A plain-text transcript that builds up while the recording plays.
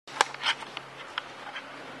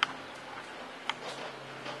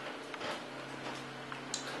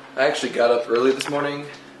I actually got up early this morning,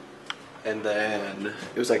 and then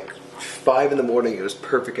it was like 5 in the morning. It was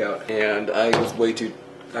perfect out, and I was way too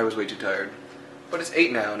tired. But it's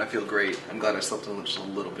 8 now, and I feel great. I'm glad I slept in just a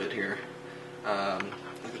little bit here.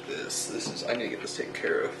 Look at this. I need to get this taken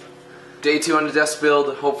care of. Day 2 on the desk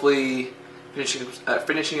build. Hopefully,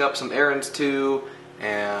 finishing up some errands too,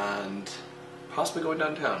 and possibly going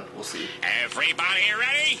downtown. We'll see. Everybody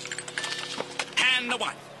ready? And the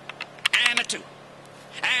 1, and the 2,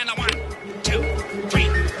 and the 1, 2, 3,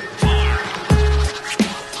 4.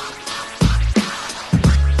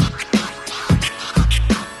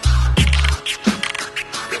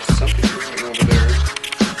 There's something going over there.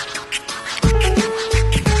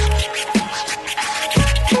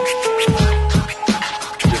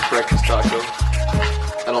 Just breakfast taco.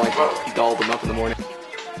 I don't like to doll them up in the morning.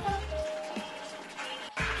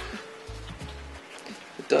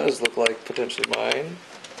 It does look like potentially mine.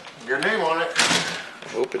 Your name on it. I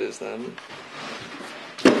hope it is then.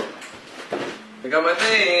 I got my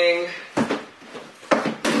thing!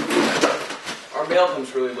 Our mail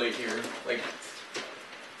comes really late here. Like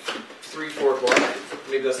 3, 4 o'clock.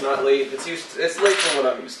 Maybe that's not late. It's late from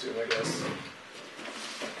what I'm used to, I guess.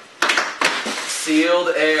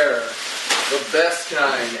 Sealed air. The best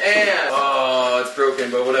kind. And oh, it's broken,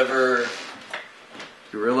 but whatever.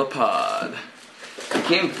 GorillaPod. It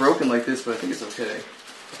came broken like this, but I think it's okay.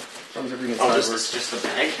 As long as everything inside works. It's just the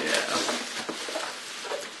bag? Yeah.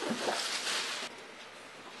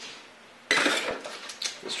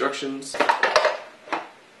 Instructions.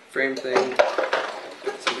 Frame thing.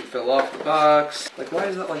 Something fell off the box. Like, why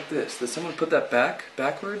is that like this? Did someone put that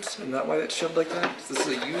backwards? And that why that's shoved like that? Is this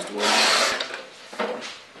a used one?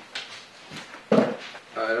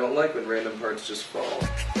 I don't like when random parts just fall.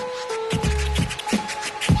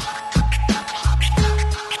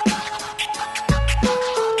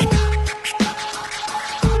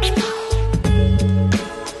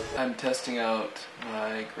 I'm testing out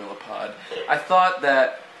my GorillaPod. I thought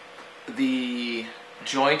that the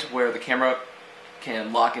joint where the camera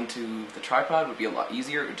can lock into the tripod would be a lot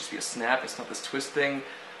easier. It would just be a snap. It's not this twist thing.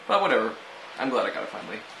 But whatever. I'm glad I got it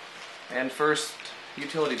finally. And first,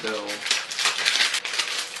 utility bill.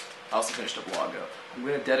 I also finished a vlog up. I'm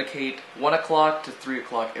going to dedicate 1 o'clock to 3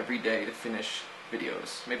 o'clock every day to finish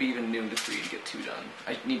videos. Maybe even noon to 3 to get 2 done.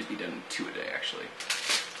 I need to be done 2 a day, actually.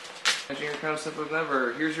 Managing your account simple as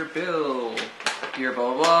ever. Here's your bill. Dear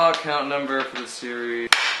blah blah blah, account number for the series.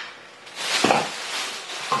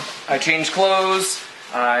 I changed clothes.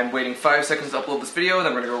 I'm waiting 5 seconds to upload this video,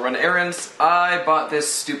 then we're gonna go run errands. I bought this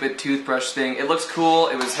stupid toothbrush thing. It looks cool,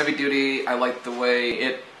 it was heavy duty, I liked the way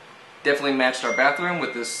it definitely matched our bathroom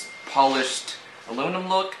with this polished aluminum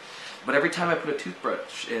look, but every time I put a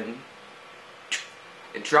toothbrush in,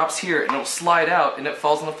 it drops here and it'll slide out and it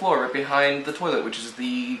falls on the floor right behind the toilet, which is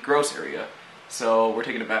the gross area. So we're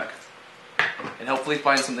taking it back. And hopefully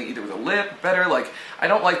find something either with a lip, better, like, I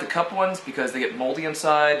don't like the cup ones because they get moldy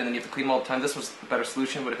inside and then you have to clean them all the time. This was a better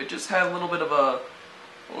solution, but if it just had a little bit of a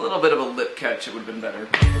lip catch, it would have been better.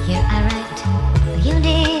 You are right, you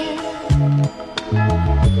did.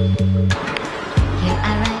 You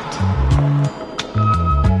are right.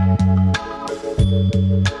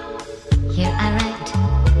 You are right,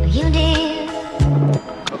 you did.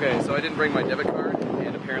 Okay, so I didn't bring my debit card,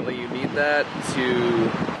 and apparently you need that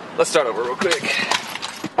to... Let's start over real quick.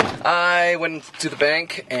 I went to the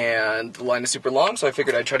bank, and the line is super long, so I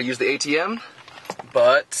figured I'd try to use the ATM,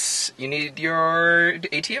 but you need your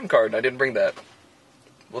ATM card, and I didn't bring that.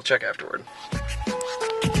 We'll check afterward.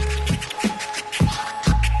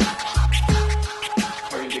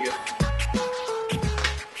 Are you dig it?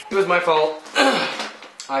 It was my fault.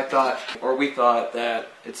 I thought, or we thought, that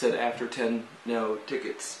it said after 10 no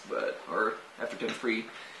tickets, or after 10 free.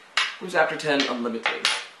 It was after 10 unlimited.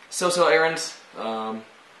 So errands, went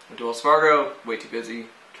to Wells Fargo, way too busy,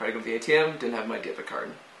 tried to go to the ATM, didn't have my debit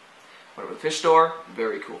card. Went over to the fish store,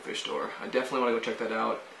 very cool fish store. I definitely want to go check that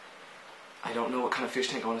out. I don't know what kind of fish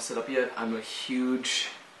tank I want to set up yet. I'm a huge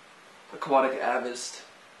aquatic avist,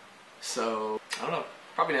 so I don't know,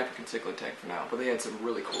 probably an African cichlid tank for now, but they had some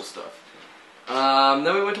really cool stuff.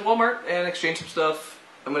 Then we went to Walmart and exchanged some stuff.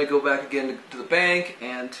 I'm going to go back again to the bank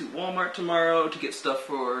and to Walmart tomorrow to get stuff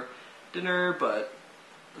for dinner, but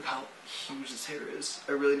look how huge this hair is.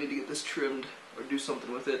 I really need to get this trimmed or do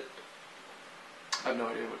something with it. I have no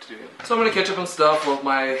idea what to do yet. So I'm going to catch up on stuff while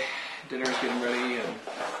my dinner is getting ready,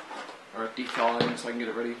 or de-thawing so I can get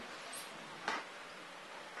it ready.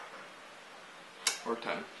 Work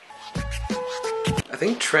time. I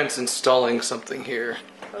think Trent's installing something here.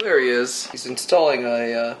 Oh, there he is. He's installing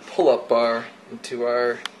a pull-up bar into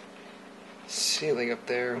our ceiling up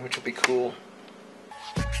there, which will be cool.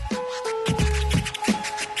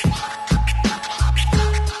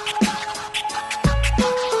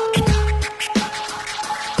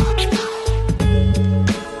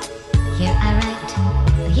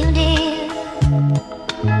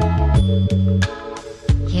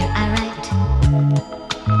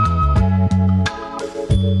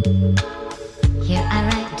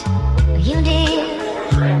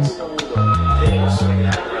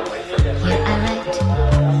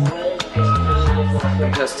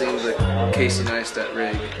 Casey Neistat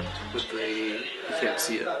rig with the, you can't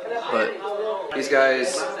see it, but these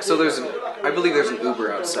guys, so I believe there's an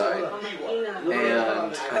Uber outside,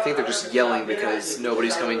 and I think they're just yelling because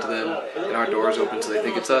nobody's coming to them and our door's open, so they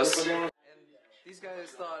think it's us. And these guys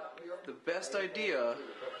thought the best idea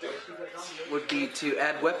would be to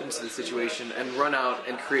add weapons to the situation and run out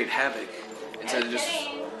and create havoc instead of just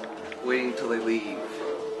waiting till they leave.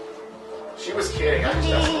 She was kidding. I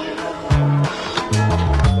just